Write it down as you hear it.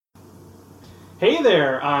Hey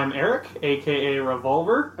there, I'm Eric, aka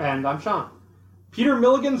Revolver. And I'm Sean. Peter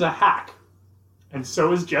Milligan's a hack. And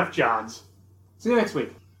so is Jeff Johns. See you next week.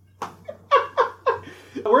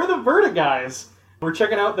 We're the Verta guys. We're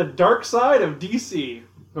checking out the dark side of DC.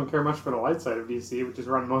 Don't care much for the light side of DC, which is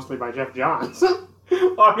run mostly by Jeff Johns.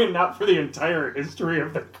 I mean, not for the entire history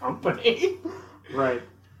of the company. Right.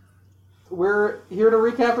 We're here to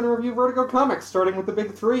recap and review Vertigo comics, starting with the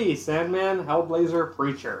big three: Sandman, Hellblazer,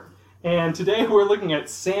 Preacher. And today we're looking at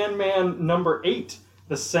Sandman number 8,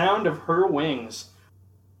 The Sound of Her Wings.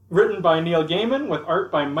 Written by Neil Gaiman with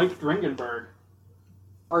art by Mike Dringenberg.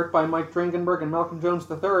 Art by Mike Dringenberg and Malcolm Jones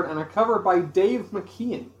III, and a cover by Dave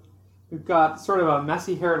McKean. We've got sort of a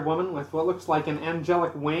messy-haired woman with what looks like an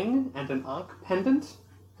angelic wing and an Ankh pendant,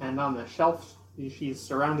 and on the shelf she's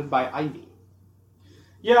surrounded by ivy.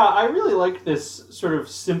 Yeah, I really like this sort of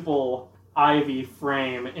simple ivy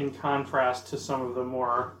frame in contrast to some of the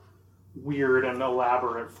more weird and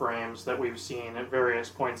elaborate frames that we've seen at various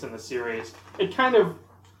points in the series. It kind of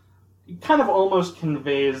almost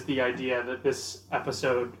conveys the idea that this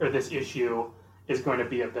episode, or this issue, is going to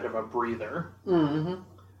be a bit of a breather. Mm-hmm.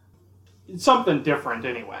 It's something different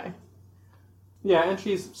anyway. Yeah, and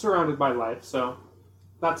she's surrounded by life, so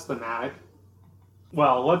that's thematic.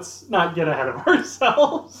 Well, let's not get ahead of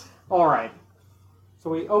ourselves. Alright. So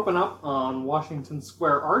we open up on Washington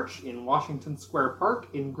Square Arch in Washington Square Park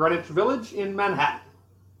in Greenwich Village in Manhattan.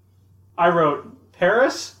 I wrote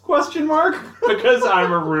Paris, ? Because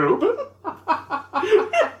I'm a rube.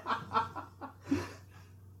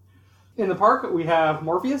 In the park, we have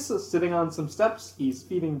Morpheus sitting on some steps. He's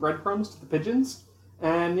feeding breadcrumbs to the pigeons.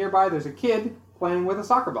 And nearby, there's a kid playing with a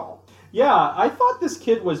soccer ball. Yeah, I thought this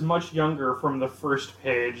kid was much younger from the first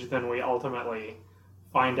page than we ultimately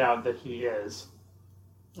find out that he is.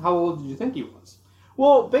 How old did you think he was?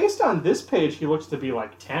 Well, based on this page, he looks to be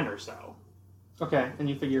like 10 or so. Okay, and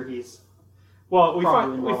you figure he's... Well, we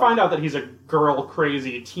find out that he's a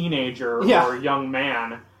girl-crazy teenager or young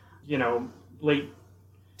man. You know, late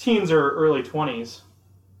teens or early 20s.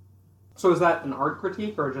 So is that an art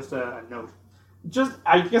critique or just a note?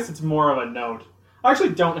 I guess it's more of a note. I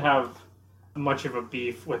actually don't have much of a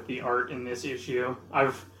beef with the art in this issue.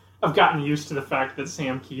 I've gotten used to the fact that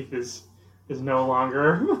Sam Keith is no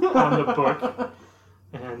longer on the book,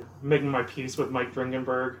 and making my peace with Mike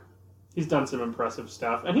Dringenberg. He's done some impressive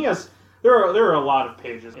stuff, and there are a lot of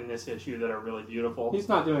pages in this issue that are really beautiful. He's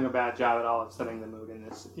not doing a bad job at all of setting the mood in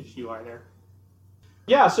this issue either.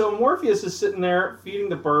 Yeah, so Morpheus is sitting there feeding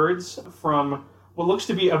the birds from what looks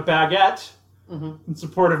to be a baguette, in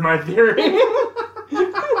support of my theory,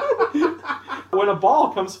 when a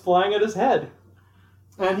ball comes flying at his head.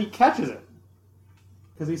 And he catches it.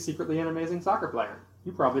 Because he's secretly an amazing soccer player.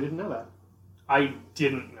 You probably didn't know that. I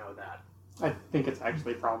didn't know that. I think it's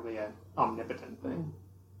actually probably an omnipotent thing.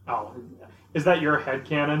 Oh, is that your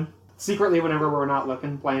headcanon? Secretly, whenever we're not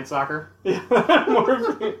looking, playing soccer. Yeah,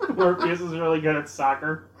 Morpheus is really good at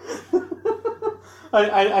soccer.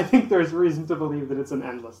 I think there's reason to believe that it's an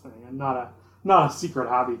endless thing and not a secret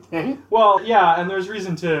hobby thing. Well, yeah, and there's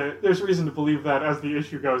reason to believe that as the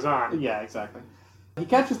issue goes on. Yeah, exactly. He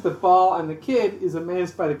catches the ball, and the kid is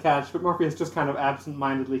amazed by the catch, but Morpheus just kind of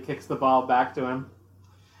absent-mindedly kicks the ball back to him.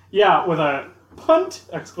 Yeah, with a punt!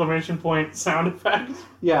 Sound effect.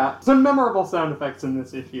 Yeah, some memorable sound effects in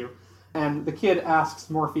this issue. And the kid asks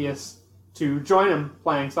Morpheus to join him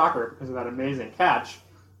playing soccer because of that amazing catch.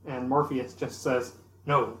 And Morpheus just says,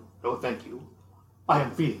 No, thank you. I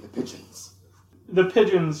am feeding the pigeons. The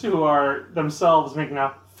pigeons who are themselves making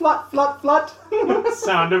a flut, flut, flut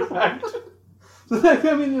sound effect. So,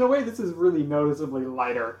 I mean, in a way, this is really noticeably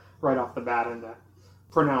lighter right off the bat, and the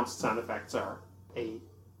pronounced sound effects are a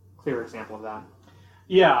clear example of that.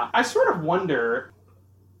 Yeah, I sort of wonder,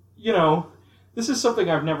 this is something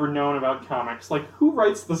I've never known about comics. Like, who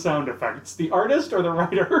writes the sound effects? The artist or the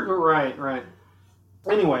writer? Right.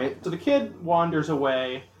 Anyway, so the kid wanders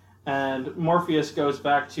away, and Morpheus goes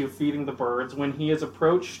back to feeding the birds when he is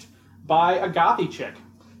approached by a gothy chick.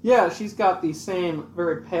 Yeah, she's got the same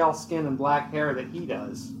very pale skin and black hair that he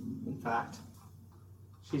does, in fact.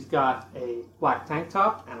 She's got a black tank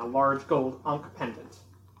top and a large gold Ankh pendant.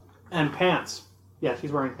 And pants. Yeah,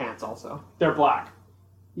 she's wearing pants also. They're black.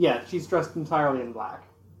 Yeah, she's dressed entirely in black.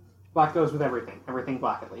 Black goes with everything. Everything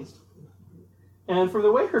black, at least. And from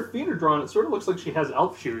the way her feet are drawn, it sort of looks like she has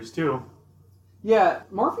elf shoes, too. Yeah,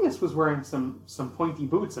 Morpheus was wearing some pointy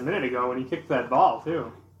boots a minute ago when he kicked that ball,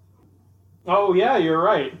 too. Oh, yeah, you're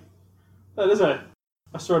right. That is a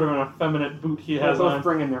sort of an effeminate boot he has They're both on.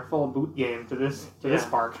 bringing their full boot game to this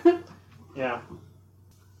park. Yeah.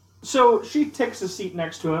 So she takes a seat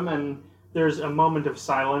next to him, and there's a moment of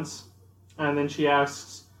silence. And then she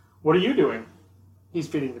asks, "What are you doing?" He's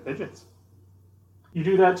feeding the pigeons. "You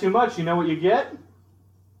do that too much, you know what you get?"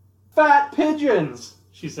 "Fat pigeons,"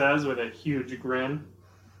 she says with a huge grin.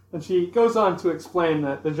 And she goes on to explain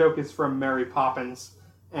that the joke is from Mary Poppins,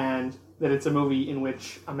 and that it's a movie in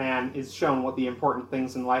which a man is shown what the important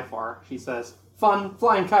things in life are. She says, fun,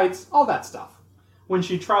 flying kites, all that stuff. When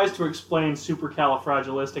she tries to explain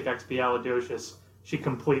supercalifragilisticexpialidocious, she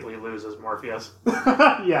completely loses Morpheus.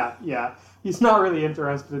 Yeah. He's not really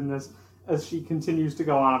interested in this, as she continues to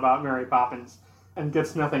go on about Mary Poppins, and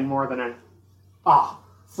gets nothing more than an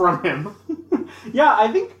from him. Yeah,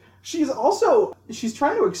 I think she's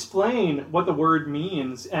trying to explain what the word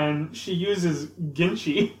means, and she uses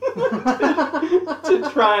Ginchi to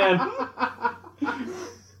try and...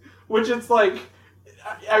 Which it's like,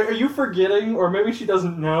 are you forgetting, or maybe she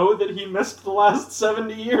doesn't know that he missed the last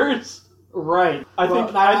 70 years? Right.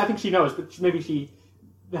 I think she knows, but maybe she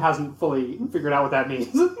hasn't fully figured out what that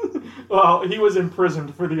means. Well, he was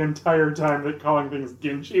imprisoned for the entire time that calling things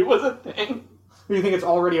Ginchi was a thing. Do you think it's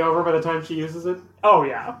already over by the time she uses it? Oh,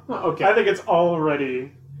 yeah. Okay. I think it's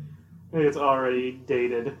already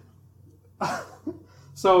dated.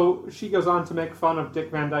 So she goes on to make fun of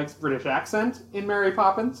Dick Van Dyke's British accent in Mary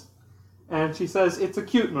Poppins, and she says it's a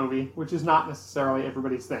cute movie, which is not necessarily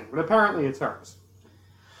everybody's thing, but apparently it's hers.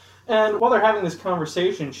 And while they're having this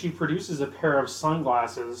conversation, she produces a pair of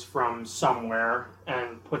sunglasses from somewhere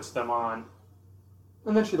and puts them on.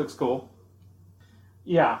 And then she looks cool.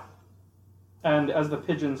 Yeah. And as the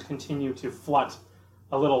pigeons continue to flut,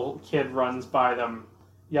 a little kid runs by them,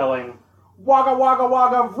 yelling, "Wagga wagga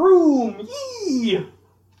wagga vroom! Yee!" There's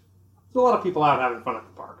a lot of people out having fun at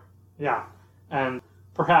the park. Yeah. And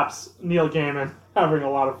perhaps Neil Gaiman having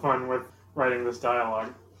a lot of fun with writing this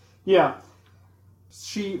dialogue. Yeah.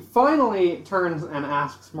 She finally turns and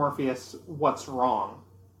asks Morpheus what's wrong.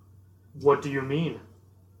 "What do you mean?"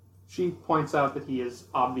 She points out that he is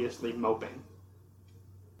obviously moping.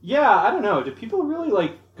 Yeah, I don't know. Do people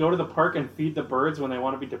really, go to the park and feed the birds when they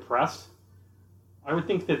want to be depressed? I would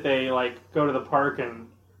think that they, go to the park and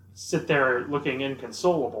sit there looking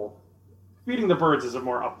inconsolable. Feeding the birds is a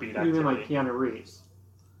more upbeat activity. Even like Keanu Reeves.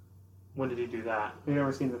 When did he do that? Have you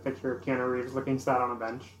ever seen the picture of Keanu Reeves looking sad on a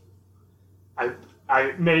bench?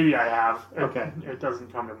 Maybe I have. Okay. It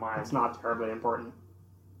doesn't come to mind. It's not terribly important.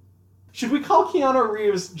 Should we call Keanu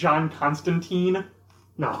Reeves John Constantine?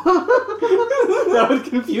 No. That would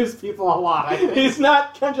confuse people a lot, I think. He's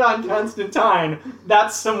not John Constantine.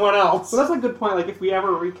 That's someone else. So that's a good point. If we ever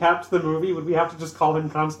recapped the movie, would we have to just call him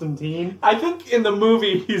Constantine? I think in the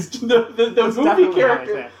movie, he's the movie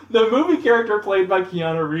character. The movie character played by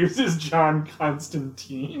Keanu Reeves is John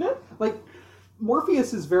Constantine.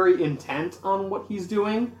 Morpheus is very intent on what he's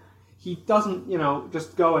doing. He doesn't,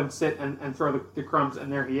 just go and sit and throw the crumbs,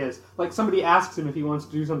 and there he is. Somebody asks him if he wants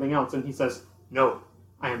to do something else, and he says, "No,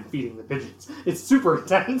 I am feeding the pigeons." It's super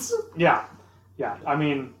intense. Yeah. I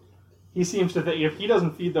mean, he seems to think if he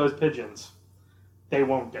doesn't feed those pigeons, they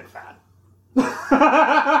won't get fat.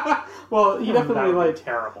 Well, he definitely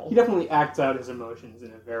terrible. He definitely acts out his emotions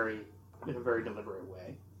in a very deliberate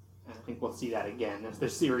way, and I think we'll see that again as the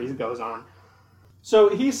series goes on. So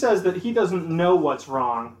he says that he doesn't know what's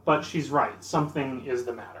wrong, but she's right. Something is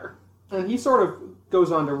the matter. And he sort of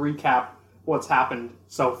goes on to recap what's happened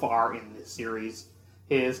so far in this series.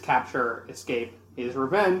 His capture, escape, his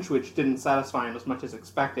revenge, which didn't satisfy him as much as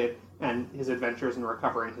expected, and his adventures in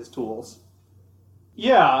recovering his tools.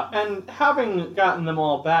 Yeah, and having gotten them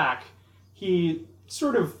all back, he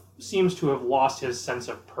sort of seems to have lost his sense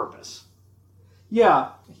of purpose. Yeah,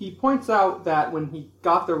 he points out that when he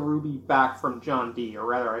got the ruby back from John Dee, or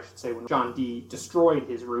rather I should say when John Dee destroyed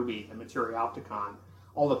his ruby, the Materiopticon,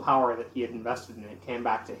 all the power that he had invested in it came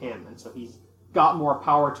back to him, and so he's got more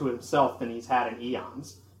power to himself than he's had in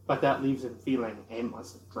eons, but that leaves him feeling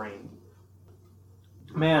aimless and drained.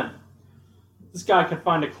 Man, this guy could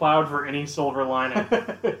find a cloud for any silver lining.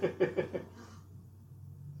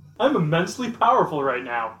 I'm immensely powerful right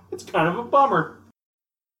now. It's kind of a bummer.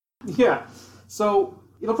 Yeah, so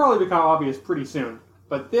it'll probably become obvious pretty soon,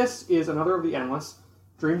 but this is another of the Endless,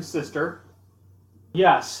 Dream's sister.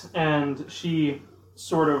 Yes, and she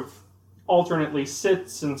sort of alternately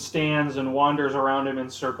sits and stands and wanders around him in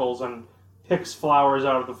circles and picks flowers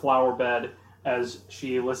out of the flower bed as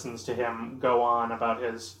she listens to him go on about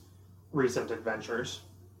his recent adventures.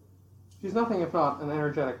 She's nothing if not an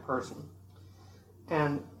energetic person.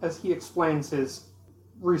 And as he explains his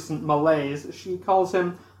recent malaise, she calls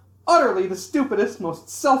him utterly the stupidest, most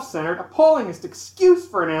self-centered, appallingest excuse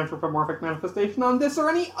for an anthropomorphic manifestation on this or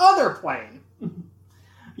any other plane.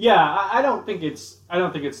 Yeah, I don't think it's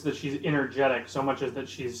that she's energetic so much as that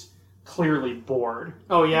she's clearly bored.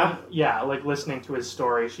 Oh, yeah? Yeah, like listening to his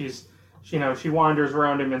story. She wanders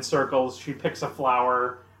around him in circles. She picks a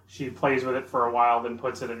flower. She plays with it for a while, then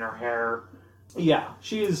puts it in her hair. Yeah,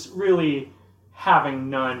 she is really having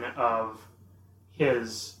none of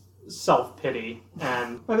his self-pity.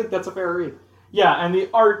 And I think that's a fair read. yeah, and the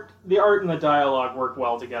art and the dialogue work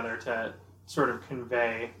well together to sort of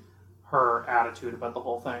convey her attitude about the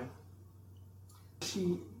whole thing.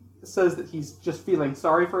 She says that he's just feeling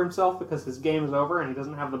sorry for himself because his game is over and he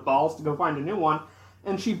doesn't have the balls to go find a new one,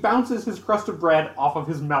 and she bounces his crust of bread off of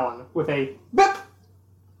his melon with a bip!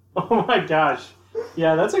 Oh my gosh.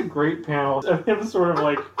 Yeah, that's a great panel of him sort of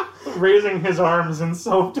like raising his arms in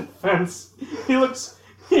self-defense. He looks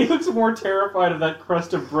more terrified of that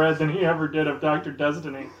crust of bread than he ever did of Dr.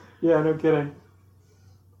 Destiny. Yeah, no kidding.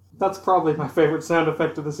 That's probably my favorite sound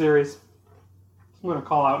effect of the series. I'm going to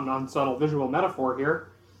call out an unsubtle visual metaphor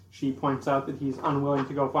here. She points out that he's unwilling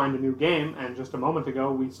to go find a new game, and just a moment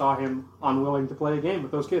ago we saw him unwilling to play a game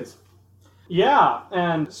with those kids. Yeah,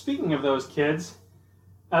 and speaking of those kids,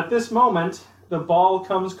 at this moment, the ball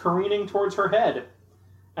comes careening towards her head,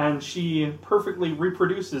 and she perfectly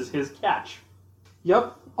reproduces his catch.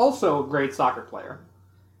 Yep, also a great soccer player.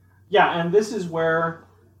 Yeah, and this is where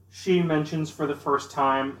she mentions for the first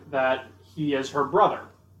time that he is her brother.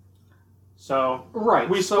 So, right,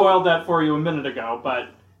 we spoiled that for you a minute ago,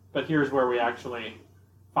 but here's where we actually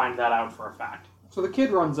find that out for a fact. So the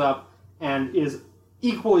kid runs up and is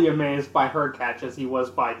equally amazed by her catch as he was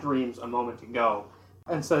by Dream's a moment ago,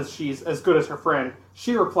 and says she's as good as her friend.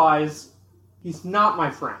 She replies, "He's not my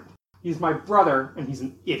friend. He's my brother, and he's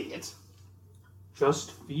an idiot."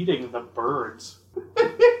 Just feeding the birds.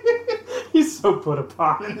 He's so put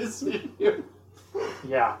upon in this video.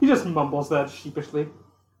 Yeah. He just mumbles that sheepishly.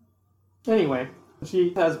 Anyway,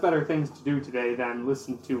 she has better things to do today than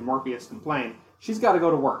listen to Morpheus complain. She's got to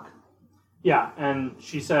go to work. Yeah, and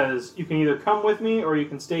she says, you can either come with me or you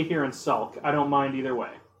can stay here and sulk. I don't mind either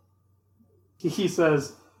way. He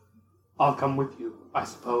says, "I'll come with you, I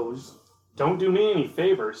suppose." Don't do me any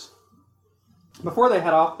favors. Before they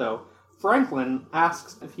head off, though, Franklin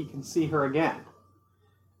asks if he can see her again.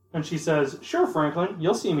 And she says, sure, Franklin,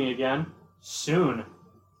 you'll see me again. Soon.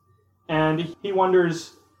 And he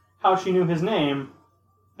wonders how she knew his name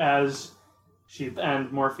as she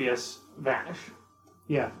and Morpheus vanish.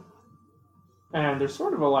 Yeah. And there's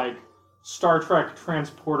sort of a, Star Trek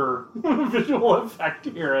transporter visual effect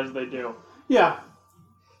here as they do. Yeah.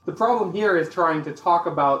 The problem here is trying to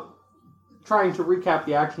recap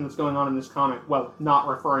the action that's going on in this comic while not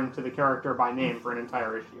referring to the character by name for an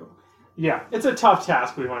entire issue. Yeah, it's a tough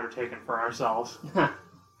task we've undertaken for ourselves.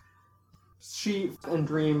 She and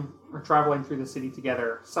Dream are traveling through the city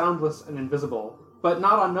together, soundless and invisible, but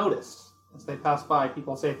not unnoticed. As they pass by,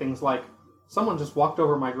 people say things like, "Someone just walked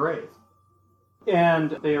over my grave."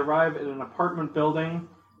 And they arrive at an apartment building,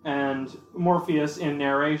 and Morpheus, in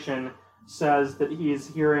narration, says that he's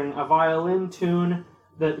hearing a violin tune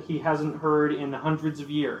that he hasn't heard in hundreds of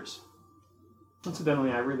years.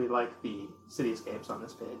 Incidentally, I really like the cityscapes on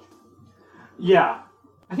this page. Yeah.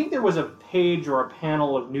 I think there was a page or a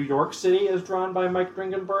panel of New York City as drawn by Mike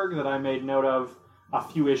Dringenberg that I made note of a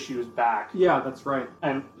few issues back. Yeah, that's right.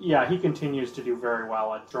 And yeah, he continues to do very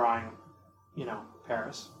well at drawing,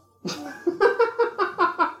 Paris.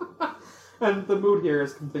 And the mood here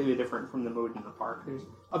is completely different from the mood in the park. There's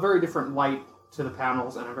a very different light to the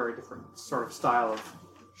panels and a very different sort of style of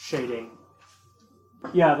shading.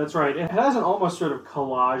 Yeah, that's right. It has an almost sort of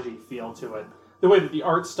collage-y feel to it. The way that the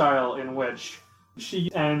art style in which she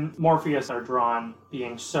and Morpheus are drawn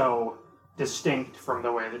being so distinct from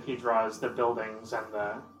the way that he draws the buildings and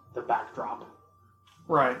the backdrop.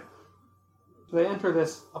 Right. So they enter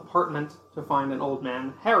this apartment to find an old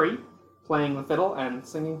man, Harry, playing the fiddle and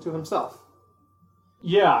singing to himself.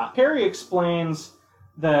 Yeah, Harry explains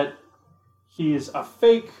that he's a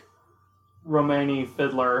fake Romani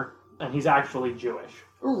fiddler and he's actually Jewish.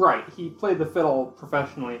 Right, he played the fiddle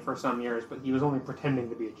professionally for some years, but he was only pretending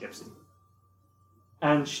to be a gypsy.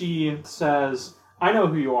 And she says, I know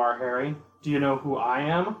who you are, Harry. Do you know who I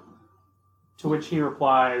am? To which he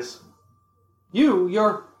replies,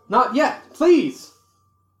 You're not yet, please!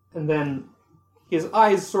 And then his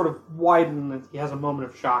eyes sort of widen and he has a moment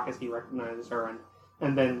of shock as he recognizes her,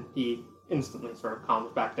 and then he instantly sort of calms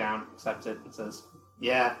back down, accepts it, and says,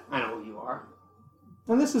 yeah, I know who you are.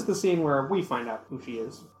 And this is the scene where we find out who she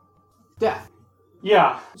is. Death.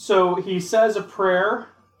 Yeah, so he says a prayer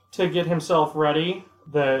to get himself ready,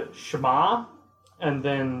 the Shema, and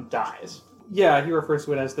then dies. Yeah, he refers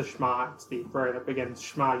to it as the Shema. It's the prayer that begins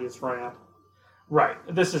Shema Yisrael. Right.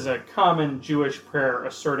 This is a common Jewish prayer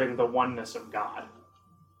asserting the oneness of God.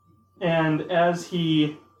 And as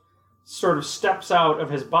he sort of steps out of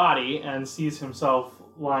his body and sees himself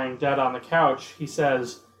lying dead on the couch, he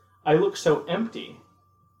says, "I look so empty.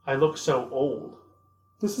 I look so old."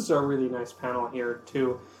 This is a really nice panel here,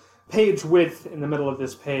 too. Page width in the middle of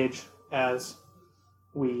this page, as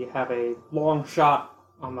we have a long shot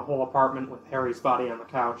on the whole apartment with Harry's body on the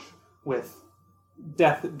couch, with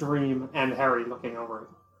Death, Dream, and Harry looking over it.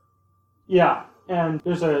 Yeah, and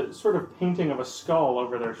there's a sort of painting of a skull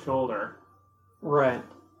over their shoulder. Right.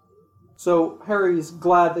 So Harry's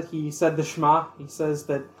glad that he said the Shema. He says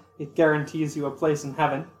that it guarantees you a place in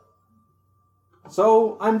heaven.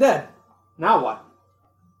 So, I'm dead. Now what?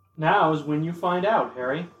 Now is when you find out,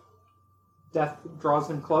 Harry. Death draws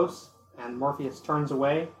him close, and Morpheus turns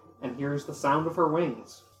away and hears the sound of her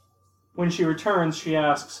wings. When she returns, she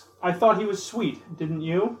asks, "I thought he was sweet, didn't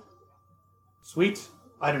you?" Sweet?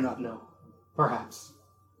 I do not know. Perhaps.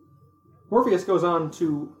 Morpheus goes on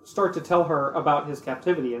to start to tell her about his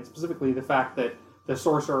captivity, and specifically the fact that the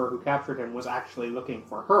sorcerer who captured him was actually looking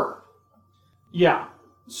for her. Yeah.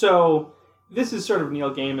 So, this is sort of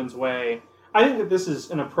Neil Gaiman's way. I think that this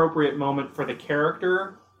is an appropriate moment for the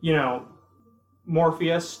character,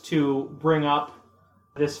 Morpheus, to bring up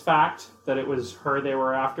this fact that it was her they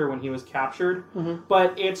were after when he was captured. Mm-hmm.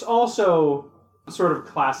 But it's also sort of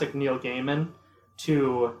classic Neil Gaiman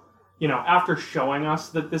to, after showing us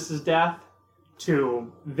that this is Death,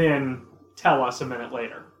 to then tell us a minute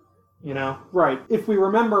later, Right. If we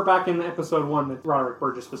remember back in episode 1 that Roderick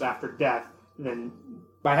Burgess was after Death, then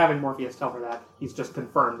by having Morpheus tell her that, he's just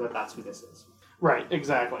confirmed that that's who this is. Right,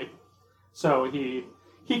 exactly. So he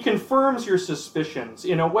confirms your suspicions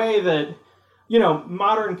in a way that,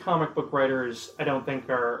 modern comic book writers, I don't think,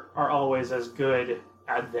 are always as good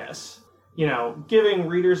at this. Giving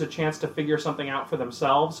readers a chance to figure something out for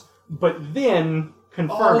themselves, but then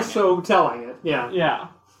confirming Also telling it, yeah. Yeah.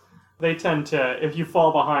 They tend to, if you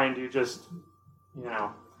fall behind, you just,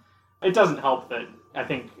 it doesn't help that I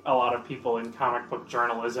think a lot of people in comic book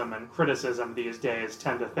journalism and criticism these days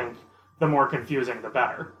tend to think the more confusing, the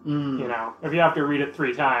better. If you have to read it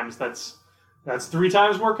 3 times, that's 3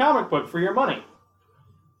 times more comic book for your money.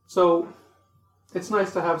 So, it's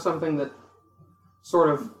nice to have something that sort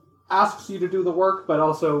of asks you to do the work, but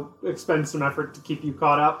also expends some effort to keep you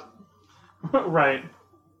caught up. Right.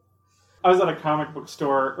 I was at a comic book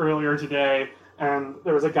store earlier today, and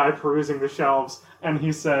there was a guy perusing the shelves, and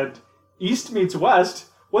he said, "East meets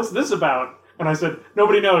West? What's this about?" And I said,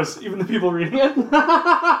 "Nobody knows, even the people reading it."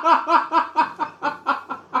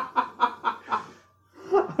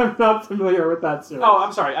 I'm not familiar with that series. Oh,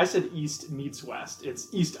 I'm sorry. I said East meets West. It's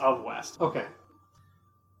East of West. Okay.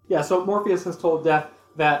 Yeah, so Morpheus has told Death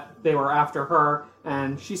that they were after her,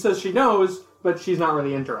 and she says she knows, but she's not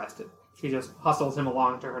really interested. She just hustles him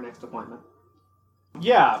along to her next appointment.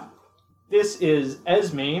 Yeah. This is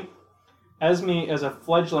Esme. Esme is a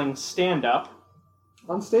fledgling stand-up.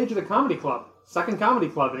 On stage at a comedy club. Second comedy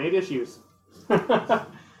club in 8 issues. Do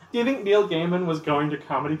you think Neil Gaiman was going to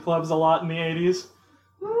comedy clubs a lot in the 80s?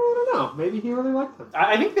 I don't know. Maybe he really liked them.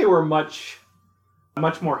 I think they were much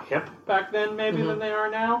more hip back then, maybe, than they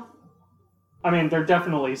are now. I mean, they're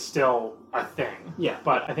definitely still a thing. Yeah.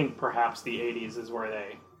 But I think perhaps the 80s is where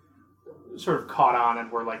they sort of caught on and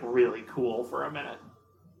were, really cool for a minute.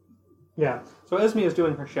 Yeah. So Esme is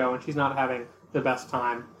doing her show, and she's not having the best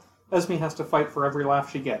time. Esme has to fight for every laugh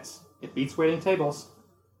she gets. It beats waiting tables.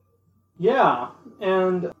 Yeah,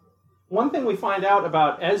 and one thing we find out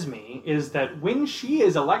about Esme is that when she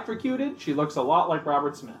is electrocuted, she looks a lot like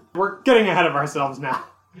Robert Smith. We're getting ahead of ourselves now.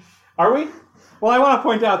 Are we? Well, I want to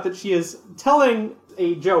point out that she is telling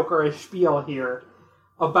a joke or a spiel here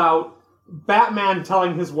about Batman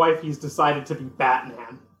telling his wife he's decided to be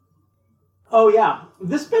Batman. Oh, yeah.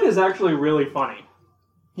 This bit is actually really funny.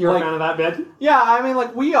 You're a fan of that bit? Yeah, I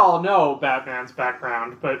mean, we all know Batman's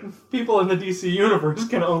background, but people in the DC universe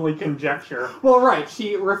can only conjecture. Well, right.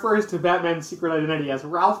 She refers to Batman's secret identity as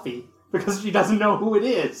Ralphie, because she doesn't know who it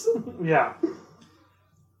is. Yeah.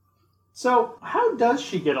 So, how does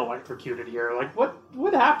she get electrocuted here?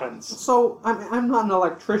 What happens? So, I'm not an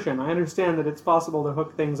electrician. I understand that it's possible to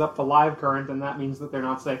hook things up to live current, and that means that they're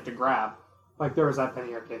not safe to grab. There was that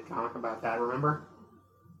Penny Arcade comic about that, remember?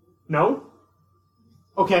 No?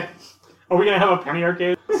 Okay. Are we going to have a Penny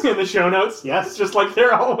Arcade in the show notes? Yes. Just like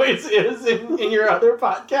there always is in your other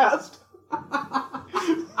podcast. I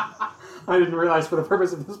didn't realize for the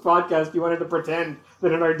purpose of this podcast you wanted to pretend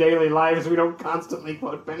that in our daily lives we don't constantly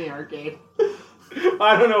quote Penny Arcade.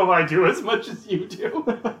 I don't know if I do as much as you do.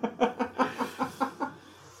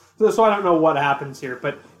 So I don't know what happens here,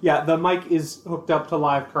 but yeah, the mic is hooked up to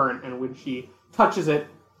live current, and when she touches it,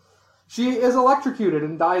 She is electrocuted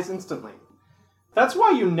and dies instantly. That's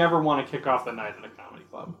why you never want to kick off the night at a comedy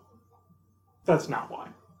club. That's not why.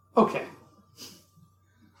 Okay.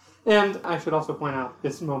 And I should also point out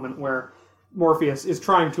this moment where Morpheus is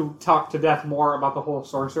trying to talk to Death more about the whole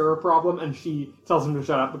sorcerer problem, and she tells him to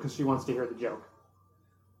shut up because she wants to hear the joke.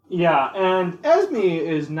 Yeah, and Esme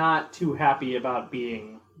is not too happy about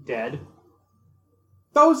being dead.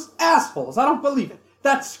 Those assholes! I don't believe it!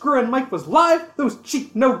 That screwin' Mike was live! Those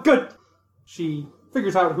cheap no good! She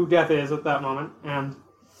figures out who Death is at that moment, and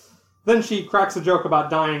then she cracks a joke about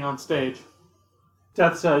dying on stage.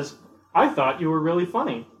 Death says, I thought you were really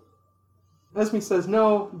funny. Esme says,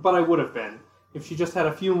 no, but I would have been. If she just had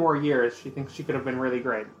a few more years, she thinks she could have been really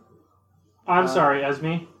great. I'm sorry,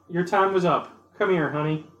 Esme. Your time was up. Come here,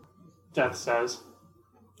 honey. Death says.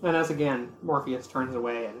 And as again, Morpheus turns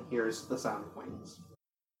away and hears the sound of wings.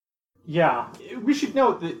 Yeah, we should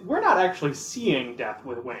note that we're not actually seeing Death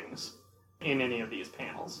with wings in any of these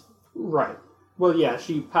panels. Right. Well, yeah,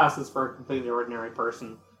 she passes for a completely ordinary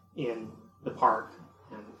person in the park.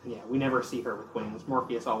 And yeah, we never see her with wings.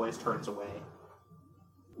 Morpheus always turns away.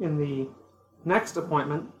 In the next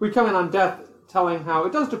appointment, we come in on Death telling how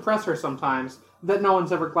it does depress her sometimes that no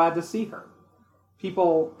one's ever glad to see her.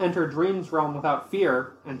 People enter Dream's realm without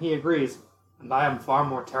fear, and he agrees, and I am far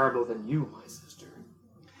more terrible than you, my sister.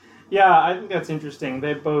 Yeah, I think that's interesting.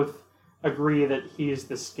 They both agree that he's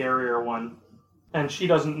the scarier one, and she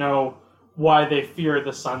doesn't know why they fear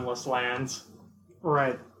the sunless lands.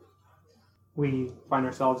 Right. We find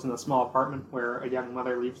ourselves in a small apartment where a young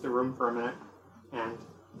mother leaves the room for a minute, and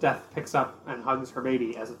Death picks up and hugs her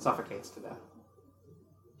baby as it suffocates to death.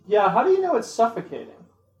 Yeah, how do you know it's suffocating?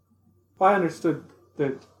 I understood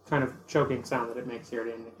the kind of choking sound that it makes here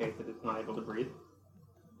to indicate that it's not able to breathe.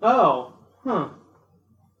 Oh,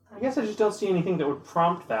 I guess I just don't see anything that would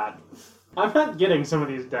prompt that. I'm not getting some of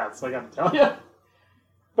these deaths, I gotta tell you.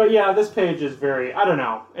 But yeah, this page is very, I don't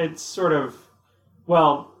know, it's sort of,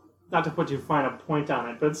 well, not to put too fine a point on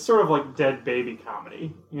it, but it's sort of like dead baby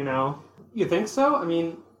comedy, you know? You think so? I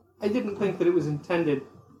mean, I didn't think that it was intended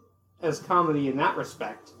as comedy in that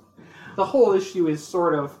respect. The whole issue is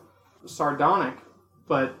sort of sardonic,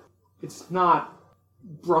 but it's not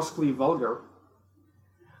brusquely vulgar.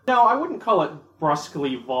 No, I wouldn't call it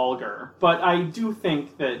brusquely vulgar, but I do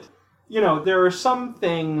think that, you know, there are some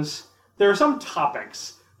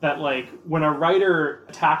topics that, like, when a writer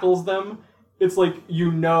tackles them, it's like,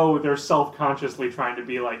 you know, they're self-consciously trying to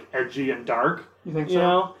be, like, edgy and dark. You think so? You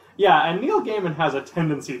know? Yeah, and Neil Gaiman has a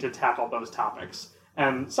tendency to tackle those topics.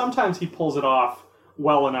 And sometimes he pulls it off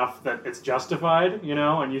well enough that it's justified, you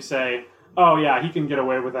know, and you say, oh yeah, he can get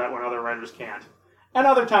away with that when other writers can't. And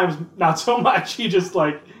other times, not so much. He just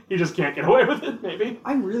can't get away with it, maybe.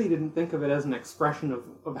 I really didn't think of it as an expression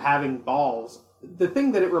of having balls. The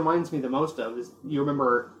thing that it reminds me the most of is, you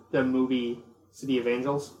remember the movie City of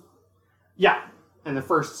Angels? Yeah. And the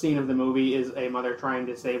first scene of the movie is a mother trying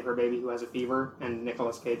to save her baby who has a fever, and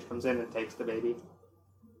Nicolas Cage comes in and takes the baby.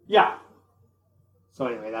 Yeah. So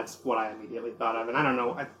anyway, that's what I immediately thought of. And I don't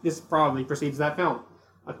know, this probably precedes that film.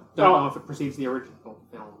 I don't know if it precedes the original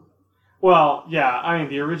film. Well, yeah, I mean,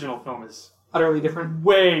 the original film is Utterly different?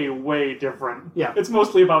 way, way different. Yeah. It's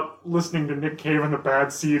mostly about listening to Nick Cave and the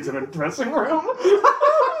Bad Seeds in a dressing room.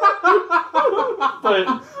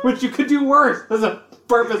 But which you could do worse as a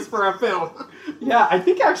purpose for a film. Yeah, I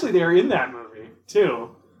think actually they're in that movie,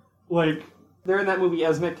 too. Like... They're in that movie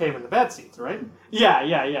as Nick Cave and the Bad Seeds, right?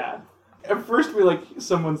 Yeah. At first,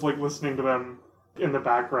 someone's, listening to them in the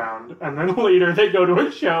background, and then later they go to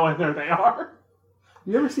a show, and there they are.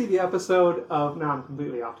 You ever see the episode of... No, I'm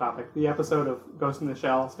completely off topic. The episode of Ghost in the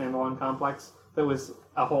Shell Standalone Complex that was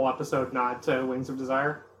a whole episode nod to Wings of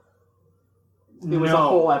Desire? It was a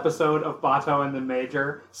whole episode of Bato and the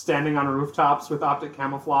Major standing on rooftops with optic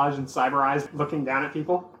camouflage and cyber eyes looking down at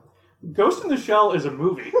people. Ghost in the Shell is a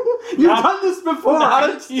movie. You've done this before, not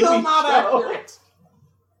and a it's TV still not show. accurate.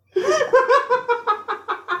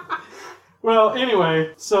 Well,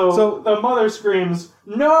 anyway, so the mother screams,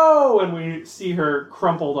 "No!" and we see her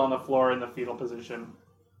crumpled on the floor in the fetal position.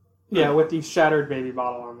 Yeah, with the shattered baby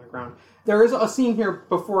bottle on the ground. There is a scene here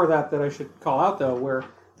before that I should call out, though, where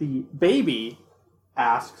the baby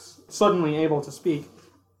asks, suddenly able to speak,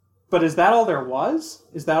 "But is that all there was?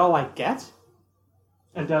 Is that all I get?"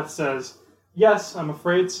 And Death says, "Yes, I'm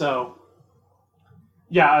afraid so."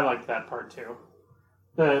 Yeah, I liked that part, too.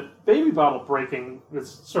 The baby bottle breaking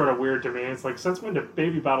is sort of weird to me. It's like, since when do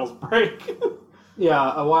baby bottles break?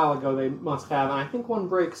 Yeah, a while ago they must have, and I think one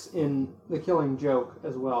breaks in The Killing Joke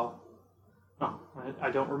as well. Oh,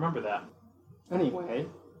 I don't remember that. Anyway,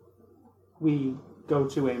 we go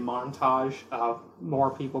to a montage of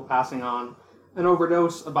more people passing on. An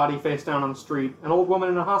overdose, a body face down on the street, an old woman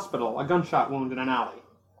in a hospital, a gunshot wound in an alley.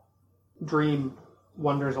 Dream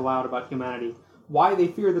wonders aloud about humanity, why they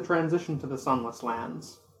fear the transition to the sunless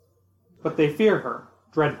lands. But they fear her,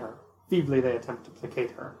 dread her. Feebly they attempt to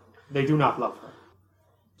placate her. They do not love her.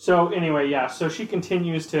 So anyway, yeah, so she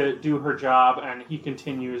continues to do her job, and he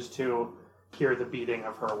continues to hear the beating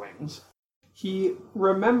of her wings. He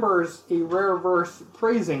remembers a rare verse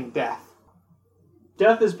praising death.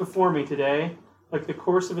 Death is before me today, like the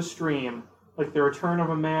course of a stream, like the return of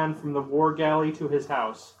a man from the war galley to his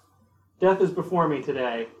house. Death is before me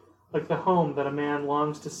today, like the home that a man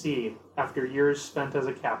longs to see after years spent as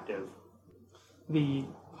a captive. The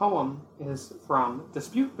poem is from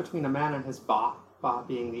Dispute Between a Man and His Ba, Ba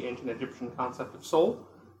being the ancient Egyptian concept of soul.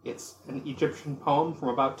 It's an Egyptian poem from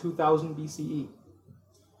about 2000 BCE.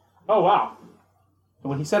 Oh, wow. And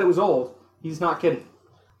when he said it was old, he's not kidding.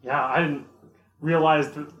 Yeah, I didn't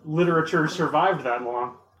realize that literature survived that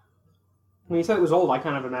long. When he said it was old, I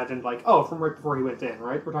kind of imagined, like, oh, from right before he went in,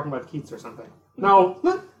 right? We're talking about Keats or something. No.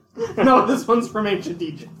 No, this one's from ancient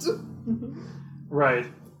Egypt. Right.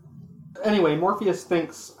 Anyway, Morpheus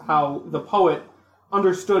thinks how the poet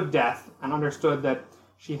understood death and understood that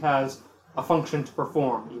she has a function to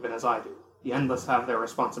perform, even as I do. The endless have their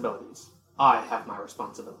responsibilities. I have my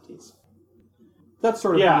responsibilities. That's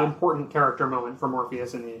sort of the important character moment for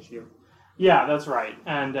Morpheus in the issue. Yeah, that's right.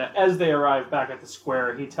 And as they arrive back at the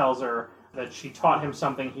square, he tells her that she taught him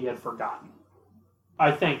something he had forgotten.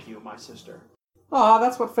 I thank you, my sister. Ah,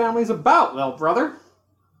 that's what family's about, little brother.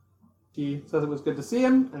 She says it was good to see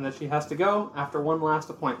him, and that she has to go after one last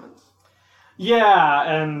appointment. Yeah,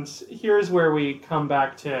 and here's where we come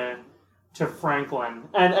back to Franklin.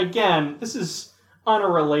 And again, this is on a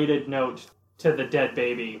related note to the dead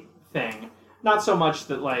baby thing. Not so much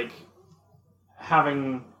that, like,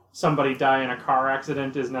 having somebody die in a car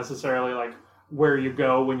accident is necessarily, like, where you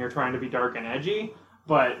go when you're trying to be dark and edgy,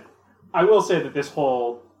 but I will say that this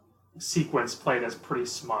whole sequence played as pretty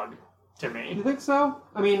smug to me. You think so?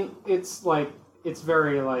 I mean, it's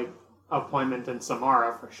very, like, Appointment in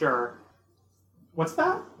Samara, for sure. What's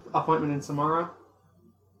that? Appointment in Samara.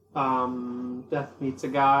 Death meets a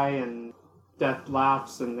guy, and Death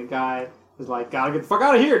laughs, and the guy is like, gotta get the fuck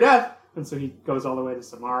out of here, Death! And so he goes all the way to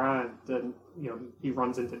Samara, and then, he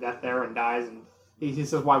runs into Death there and dies, and he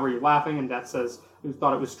says, why were you laughing? And Death says, I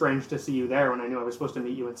thought it was strange to see you there when I knew I was supposed to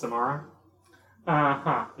meet you in Samara.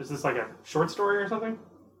 Is this like a short story or something?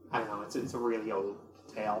 I don't know, it's a really old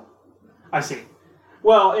tale. I see.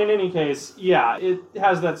 Well, in any case, yeah, it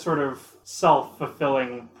has that sort of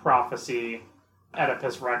self-fulfilling prophecy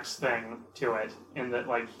Oedipus Rex thing to it, in that,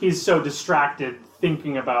 like, he's so distracted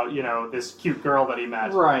thinking about, this cute girl that he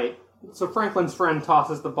met. Right. So Franklin's friend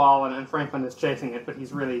tosses the ball, and Franklin is chasing it, but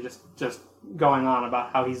he's really just going on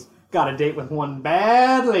about how he's got a date with one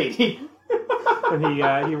bad lady. And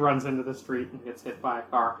he runs into the street and gets hit by a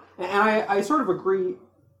car. And I sort of agree.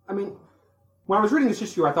 I mean, when I was reading this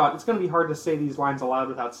issue, I thought it's going to be hard to say these lines aloud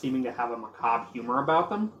without seeming to have a macabre humor about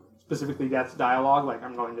them. Specifically Death's dialogue, like,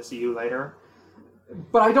 I'm going to see you later.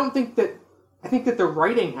 But I don't think that... I think that the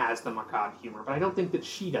writing has the macabre humor, but I don't think that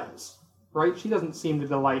she does. Right? She doesn't seem to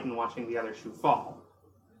delight in watching the other shoe fall.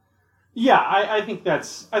 Yeah, I think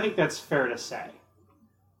that's fair to say.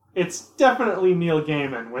 It's definitely Neil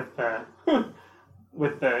Gaiman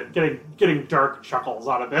with the getting dark chuckles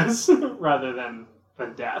out of this rather than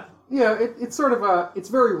Death. Yeah, it's sort of it's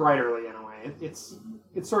very writerly in a way. It's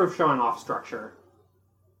sort of showing off structure.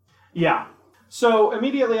 Yeah. So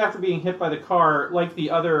immediately after being hit by the car, like the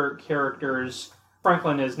other characters,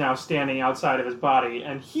 Franklin is now standing outside of his body,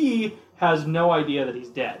 and he has no idea that he's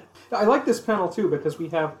dead. I like this panel, too, because we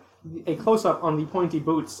have a close-up on the pointy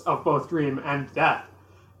boots of both Dream and Death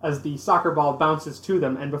as the soccer ball bounces to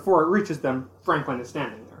them, and before it reaches them, Franklin is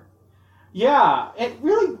standing there. Yeah, it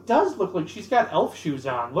really does look like she's got elf shoes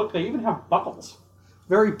on. Look, they even have buckles.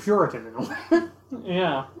 Very Puritan in a way.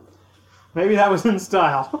 Yeah. Maybe that was in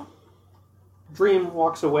style. Dream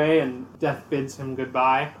walks away, and Death bids him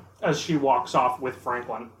goodbye. As she walks off with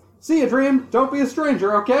Franklin. See ya, Dream. Don't be a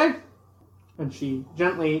stranger, okay? And she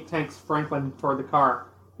gently takes Franklin toward the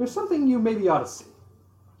car. There's something you maybe ought to see.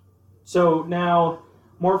 So now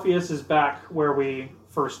Morpheus is back where we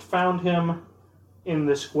first found him, in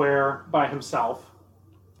the square by himself.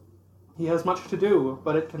 He has much to do,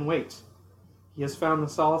 but it can wait. He has found the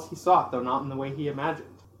solace he sought, though not in the way he imagined.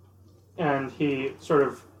 And he sort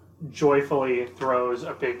of joyfully throws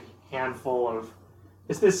a big handful of...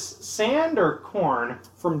 Is this sand or corn?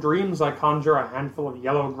 From dreams I conjure a handful of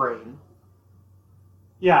yellow grain.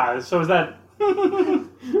 Yeah, so is that...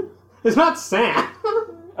 It's not sand!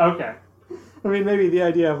 Okay. I mean, maybe the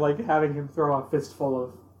idea of like having him throw a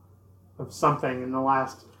fistful of something in the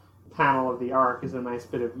last panel of the arc is a nice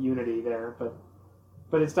bit of unity there,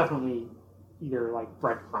 but it's definitely either like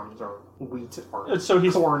breadcrumbs or wheat or So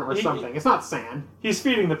he's corn or something. It's not sand. He's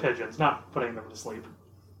feeding the pigeons, not putting them to sleep.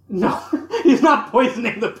 No, he's not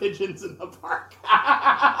poisoning the pigeons in the park.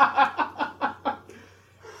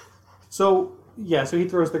 So he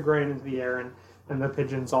throws the grain into the air, and the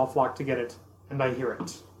pigeons all flock to get it, and I hear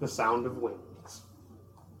it, the sound of wings.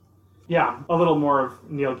 Yeah, a little more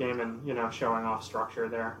of Neil Gaiman, showing off structure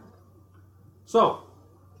there. So,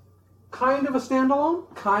 kind of a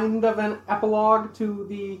standalone, kind of an epilogue to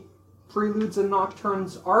the Preludes and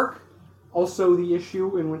Nocturnes arc. Also the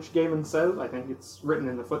issue in which Gaiman says, I think it's written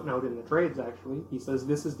in the footnote in the trades actually, he says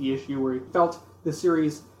this is the issue where he felt the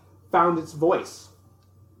series found its voice.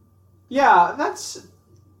 Yeah, that's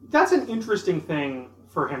an interesting thing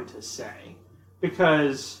for him to say,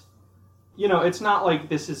 because, it's not like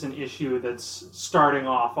this is an issue that's starting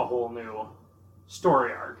off a whole new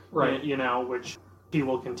story arc, right? Which he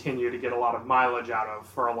will continue to get a lot of mileage out of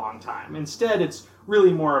for a long time. Instead, it's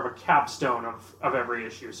really more of a capstone of every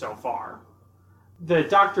issue so far. The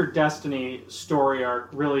Dr. Destiny story arc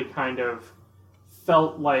really kind of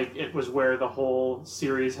felt like it was where the whole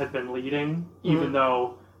series had been leading, even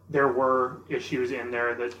though there were issues in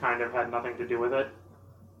there that kind of had nothing to do with it.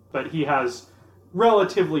 But he has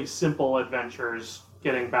relatively simple adventures,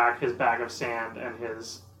 getting back his bag of sand and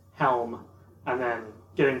his helm, and then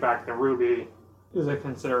getting back the ruby. Is a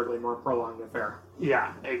considerably more prolonged affair.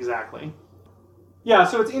 Yeah, exactly. Yeah,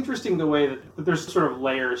 so it's interesting the way that there's sort of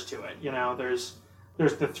layers to it. There's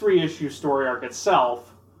the 3-issue story arc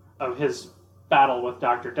itself of his battle with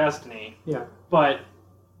Dr. Destiny. Yeah. But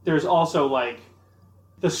there's also,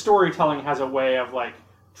 the storytelling has a way of,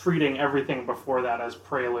 treating everything before that as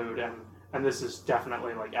prelude, and this is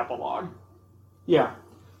definitely, epilogue. Yeah.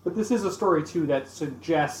 But this is a story, too, that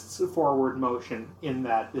suggests forward motion in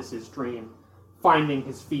that this is Dream finding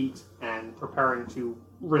his feet and preparing to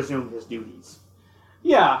resume his duties.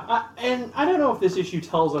 Yeah, and I don't know if this issue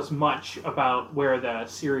tells us much about where the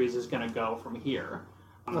series is going to go from here.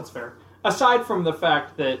 That's fair. Aside from the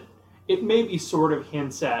fact that it maybe sort of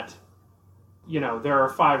hints at, there are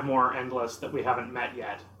 5 more Endless that we haven't met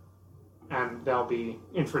yet, and they'll be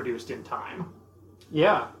introduced in time.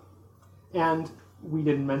 Yeah. And we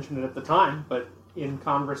didn't mention it at the time, but in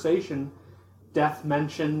conversation, Death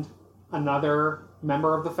mentioned another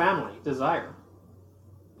member of the family, Desire.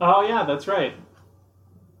 Oh, yeah, that's right.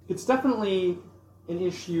 It's definitely an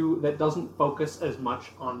issue that doesn't focus as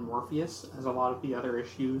much on Morpheus as a lot of the other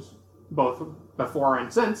issues, both before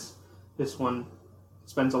and since. This one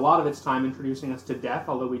spends a lot of its time introducing us to Death,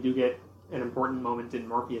 although we do get an important moment in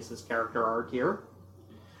Morpheus's character arc here.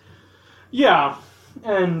 Yeah,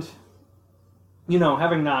 and,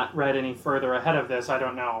 having not read any further ahead of this, I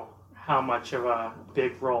don't know how much of a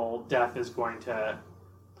big role Death is going to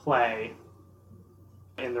play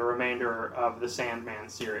in the remainder of the Sandman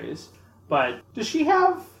series. But does she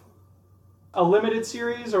have a limited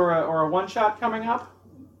series or a one-shot coming up?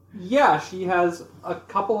 Yeah, she has a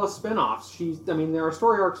couple of spin-offs. There are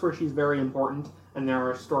story arcs where she's very important, and there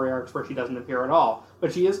are story arcs where she doesn't appear at all.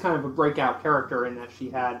 But she is kind of a breakout character in that she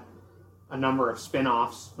had a number of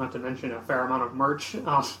spin-offs, not to mention a fair amount of merch.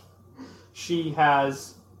 She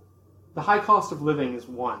has The High Cost of Living is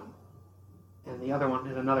one, and the other one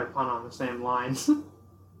is another pun on the same lines.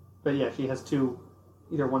 But yeah, she has 2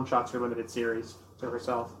 either one-shots or limited series to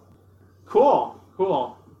herself. Cool.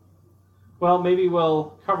 Well, maybe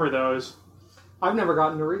we'll cover those. I've never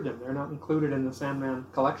gotten to read them. They're not included in the Sandman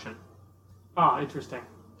collection. Ah, interesting.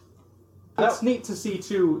 It's neat to see,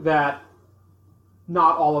 too, that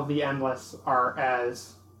not all of the Endless are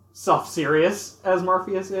as self-serious as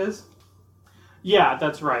Morpheus is. Yeah,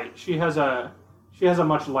 that's right. She has a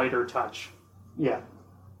much lighter touch. Yeah.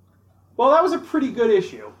 Well, that was a pretty good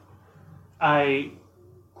issue. I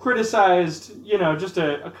criticized, just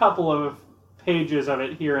a couple of pages of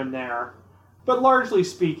it here and there. But largely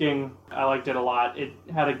speaking, I liked it a lot. It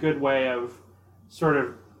had a good way of sort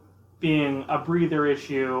of being a breather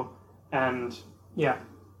issue and,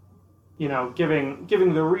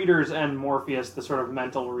 giving the readers and Morpheus the sort of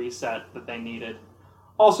mental reset that they needed.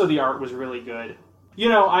 Also, the art was really good.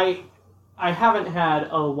 I haven't had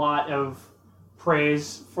a lot of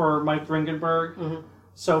praise for Mike Dringenberg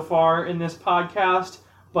so far in this podcast,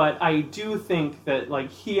 but I do think that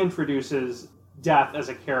he introduces Death as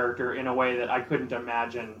a character in a way that I couldn't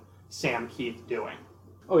imagine Sam Keith doing.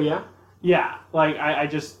 Oh yeah? Yeah, I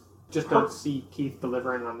just don't see Keith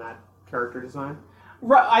delivering on that character design.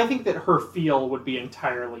 I think that her feel would be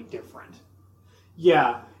entirely different.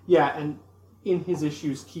 Yeah, Yeah, and in his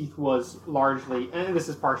issues, Keith was largely, and this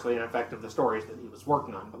is partially an effect of the stories that he was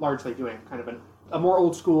working on, but largely doing kind of a more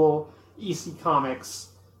old school EC Comics,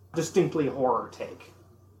 distinctly horror take.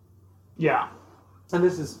 Yeah. And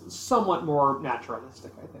this is somewhat more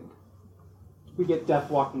naturalistic, I think. We get Death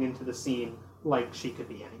walking into the scene like she could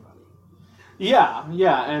be anybody.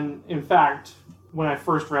 Yeah, and in fact, when I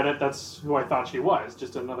first read it, that's who I thought she was,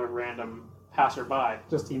 just another random passerby.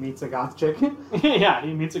 Just he meets a goth chick. Yeah,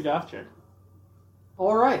 he meets a goth chick.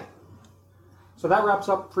 All right. So that wraps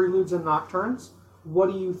up Preludes and Nocturnes.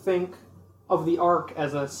 What do you think of the arc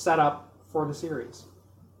as a setup for the series?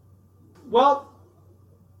 Well,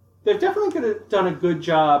 they've definitely done a good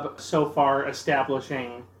job so far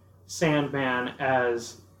establishing Sandman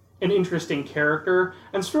as an interesting character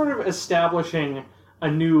and sort of establishing a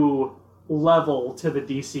new level to the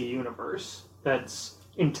DC universe that's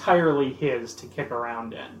entirely his to kick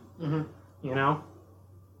around in. Mm-hmm. You know?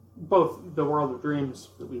 Both the World of Dreams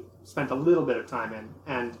that we spent a little bit of time in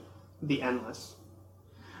and the Endless.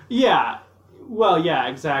 Yeah. Well, yeah,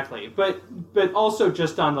 exactly. But also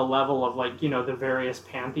just on the level of, like, you know, the various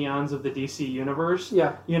pantheons of the DC universe.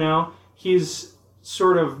 Yeah. You know? He's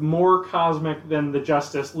sort of more cosmic than the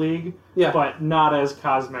Justice League, Yeah. but not as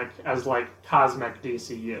cosmic as, like, cosmic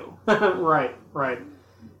DCU. Right.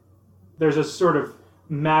 There's a sort of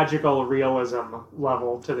magical realism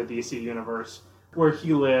level to the DC universe where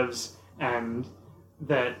he lives and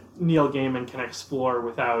that Neil Gaiman can explore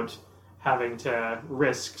without having to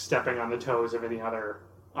risk stepping on the toes of any other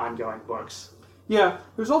ongoing books. Yeah,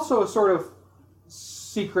 there's also a sort of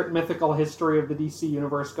secret mythical history of the DC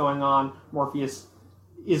universe going on. Morpheus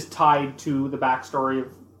is tied to the backstory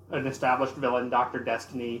of an established villain, Dr.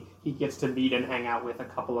 Destiny. He gets to meet and hang out with a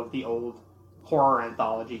couple of the old horror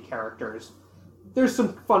anthology characters. There's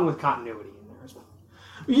some fun with continuity in there as well.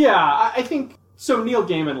 Yeah, I think... So Neil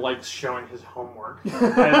Gaiman likes showing his homework.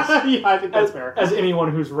 Yeah, I think that's fair. As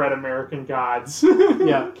anyone who's read American Gods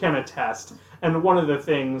Yeah. can attest. And one of the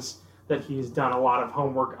things that he's done a lot of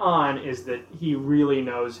homework on is that he really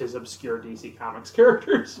knows his obscure DC Comics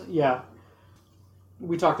characters. Yeah.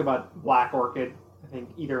 We talked about Black Orchid, I think,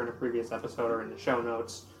 either in a previous episode or in the show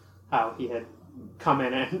notes, how he had come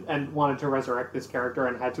in and wanted to resurrect this character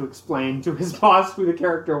and had to explain to his boss who the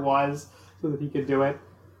character was so that he could do it.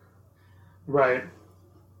 Right.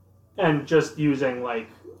 And just using, like,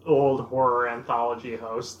 old horror anthology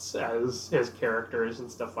hosts as his characters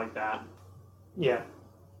and stuff like that. Yeah.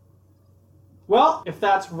 Well, if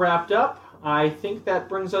that's wrapped up, I think that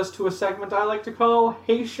brings us to a segment I like to call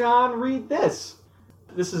Hey Sean, Read This.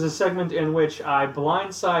 This is a segment in which I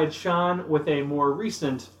blindside Sean with a more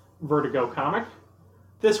recent Vertigo comic.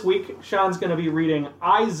 This week, Sean's going to be reading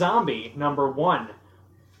iZombie #1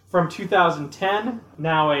 from 2010,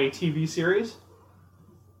 now a TV series.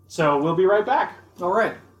 So we'll be right back. All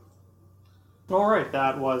right,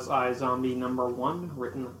 that was iZombie #1,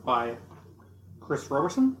 written by Chris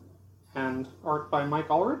Roberson and art by Mike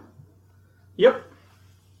Allred. Yep.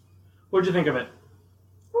 What'd you think of it?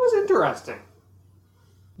 It was interesting.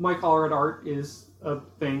 Mike Allred art is a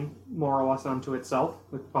thing more or less unto itself,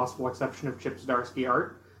 with the possible exception of Chip Zdarsky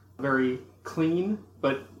art. Very clean,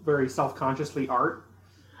 but very self-consciously art.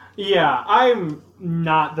 Yeah, I'm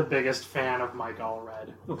not the biggest fan of Mike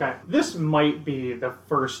Allred. Okay. This might be the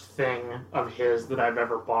first thing of his that I've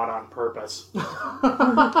ever bought on purpose.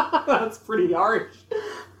 That's pretty harsh.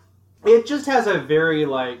 It just has a very,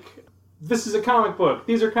 like, this is a comic book,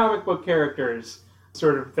 these are comic book characters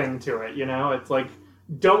sort of thing to it, you know? It's like,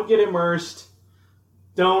 don't get immersed,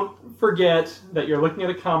 don't forget that you're looking at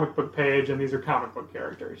a comic book page and these are comic book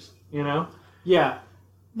characters, you know? Yeah.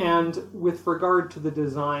 And with regard to the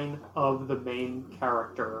design of the main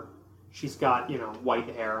character, she's got, white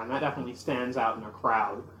hair, and that definitely stands out in a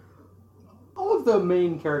crowd. All of the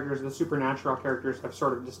main characters, the supernatural characters, have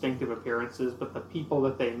sort of distinctive appearances, but the people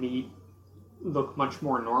that they meet look much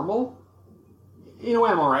more normal. In a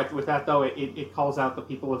way, I'm alright with that, though. It calls out the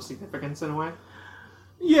people of significance in a way.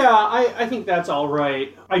 Yeah, I think that's all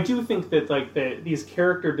right. I do think that, like, these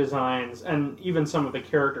character designs and even some of the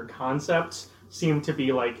character concepts seem to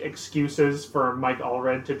be like excuses for Mike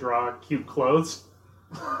Allred to draw cute clothes.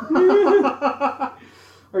 Are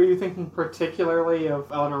you thinking particularly of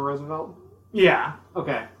Eleanor Roosevelt? Yeah.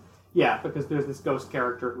 Okay. Yeah, because there's this ghost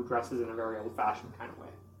character who dresses in a very old-fashioned kind of way.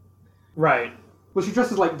 Right. Well, she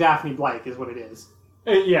dresses like Daphne Blake, is what it is.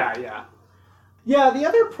 Yeah, the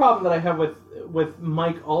other problem that I have with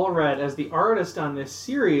Mike Allred as the artist on this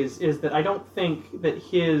series is that I don't think that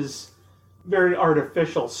his very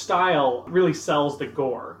artificial style really sells the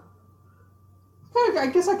gore. I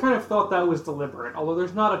guess I kind of thought that was deliberate, although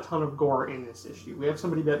there's not a ton of gore in this issue. We have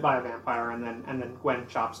somebody bit by a vampire, and then Gwen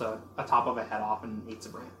chops a top of a head off and eats a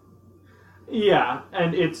brain. Yeah,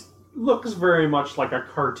 and it looks very much like a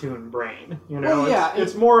cartoon brain. You know, Well, yeah,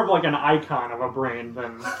 it's more of like an icon of a brain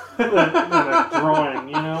than a drawing.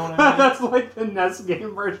 You know what I mean? That's like the NES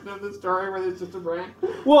game version of the story where there's just a brain.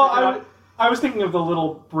 Well, I was thinking of the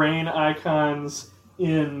little brain icons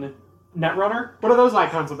in Netrunner. What are those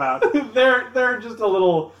icons about? They're just a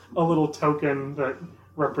little token that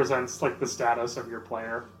represents like the status of your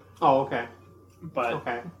player. Oh, okay. But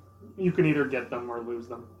Okay. you can either get them or lose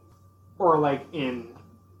them. Or like in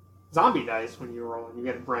Zombie Dice, when you roll and you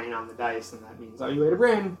get a brain on the dice, and that means, oh, you ate a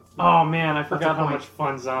brain. Oh man, I That's a forgot how point. much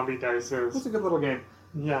fun Zombie Dice It's is. a good little game.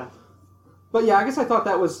 Yeah. But yeah, I guess I thought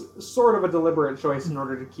that was sort of a deliberate choice in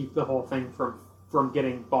order to keep the whole thing from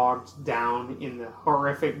getting bogged down in the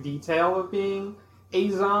horrific detail of being a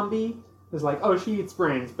zombie. It's like, oh, she eats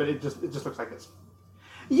brains, but it just looks like this.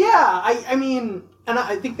 Yeah, I mean, and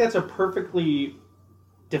I think that's a perfectly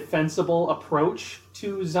defensible approach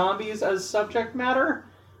to zombies as subject matter.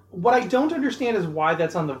 What I don't understand is why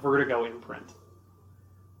that's on the Vertigo imprint.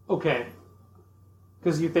 Okay.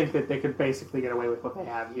 Because you think that they could basically get away with what they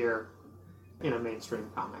have here in a mainstream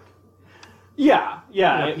comic. Yeah.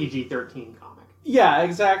 In a PG-13 comic. Yeah,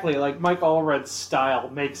 exactly. Like, Mike Allred's style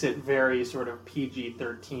makes it very sort of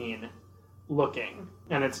PG-13 looking.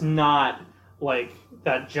 And it's not like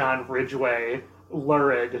that John Ridgway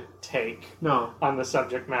lurid take No, on the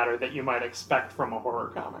subject matter that you might expect from a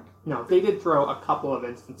horror comic. no. They did throw a couple of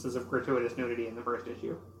instances of gratuitous nudity in the first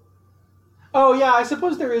issue. Oh, yeah, I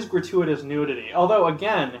suppose there is gratuitous nudity. Although,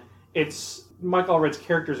 again, it's Mike Allred's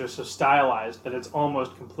characters are so stylized that it's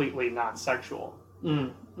almost completely non-sexual.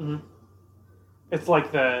 Mm-hmm. It's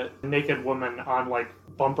like the naked woman on, like,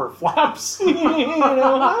 bumper flaps. You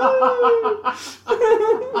know?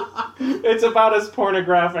 It's about as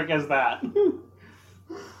pornographic as that.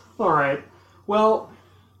 All right. Well,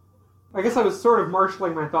 I guess I was sort of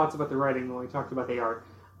marshaling my thoughts about the writing when we talked about the art.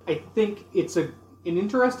 I think it's an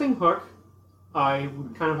interesting hook. I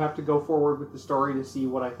would kind of have to go forward with the story to see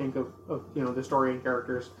what I think of the story and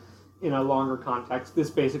characters in a longer context. This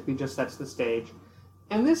basically just sets the stage.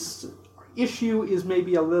 And this issue is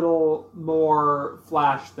maybe a little more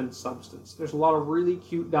flash than substance. There's a lot of really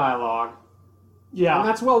cute dialogue. And Yeah.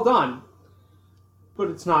 that's well done. But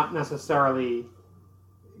it's not necessarily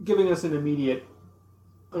giving us an immediate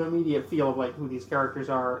feel of like who these characters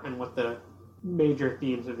are and what the major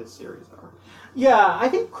themes of this series are. Yeah, I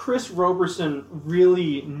think Chris Roberson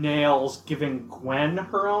really nails giving Gwen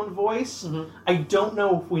her own voice. Mm-hmm. I don't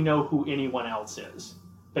know if we know who anyone else is,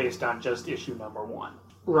 based on just issue number 1.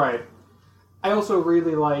 Right. I also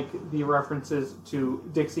really like the references to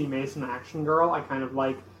Dixie Mason Action Girl. I kind of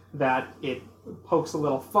like that it pokes a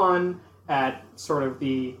little fun at sort of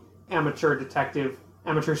the amateur detective,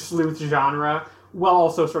 amateur sleuth genre, while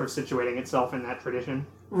also sort of situating itself in that tradition.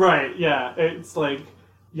 Right, yeah. It's like,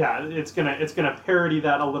 yeah, it's gonna parody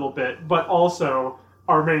that a little bit, but also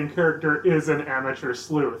our main character is an amateur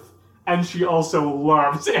sleuth. And she also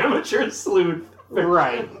loves amateur sleuth.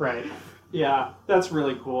 Right. Yeah, that's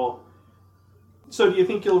really cool. So do you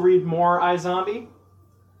think you'll read more iZombie?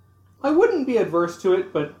 I wouldn't be adverse to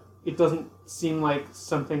it, but it doesn't seem like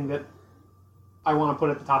something that I want to put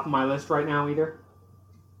at the top of my list right now either.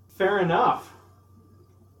 Fair enough.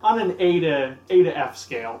 On an A to F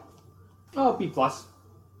scale. Oh, B+. All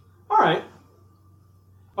right.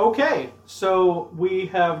 Okay, so we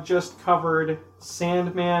have just covered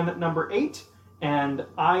Sandman number 8 and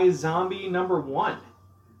iZombie number 1.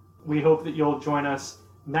 We hope that you'll join us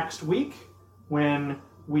next week when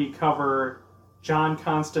we cover John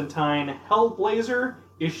Constantine Hellblazer,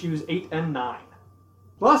 issues 8 and 9.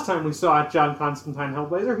 Last time we saw John Constantine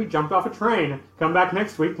Hellblazer, he jumped off a train. Come back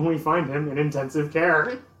next week when we find him in intensive care.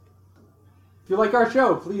 If you like our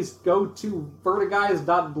show, please go to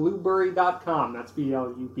vertiguys.blueberry.com. That's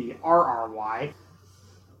BLUBRRY.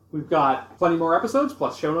 We've got plenty more episodes,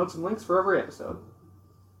 plus show notes and links for every episode.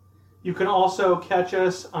 You can also catch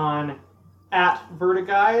us on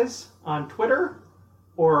 @Vertiguys on Twitter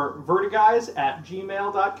or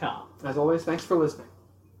vertiguys@gmail.com. As always, thanks for listening.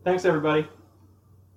 Thanks, everybody.